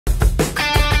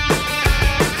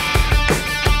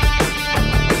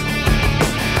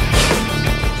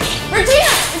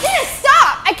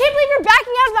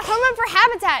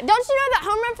Don't you know that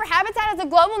Homerun for Habitat is a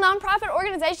global nonprofit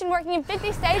organization working in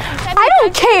 50 states and 70 I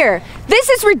don't care. This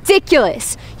is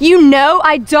ridiculous. You know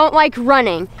I don't like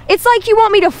running. It's like you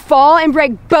want me to fall and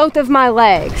break both of my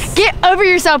legs. Get over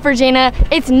yourself, Regina.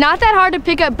 It's not that hard to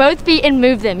pick up both feet and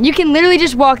move them. You can literally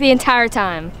just walk the entire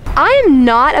time. I am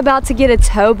not about to get a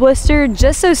toe blister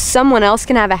just so someone else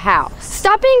can have a house.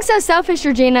 Stop being so selfish,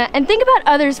 Regina, and think about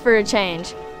others for a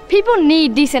change. People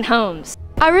need decent homes.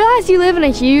 I realize you live in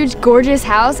a huge, gorgeous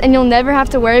house and you'll never have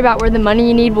to worry about where the money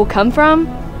you need will come from.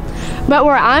 But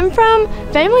where I'm from,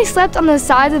 families slept on the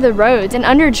sides of the roads and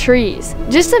under trees.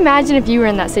 Just imagine if you were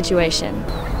in that situation.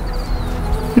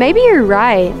 Maybe you're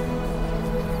right.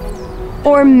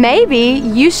 Or maybe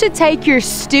you should take your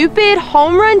stupid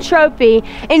home run trophy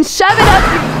and shove it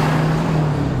up your...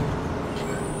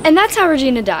 And that's how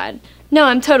Regina died. No,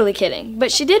 I'm totally kidding,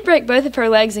 but she did break both of her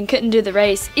legs and couldn't do the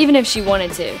race, even if she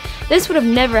wanted to. This would have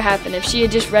never happened if she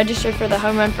had just registered for the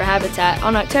Homerun for Habitat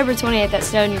on October 28th at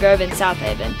Snowden Grove in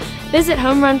Southaven. Visit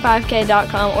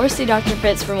homerun5k.com or see Dr.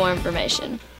 Fritz for more information.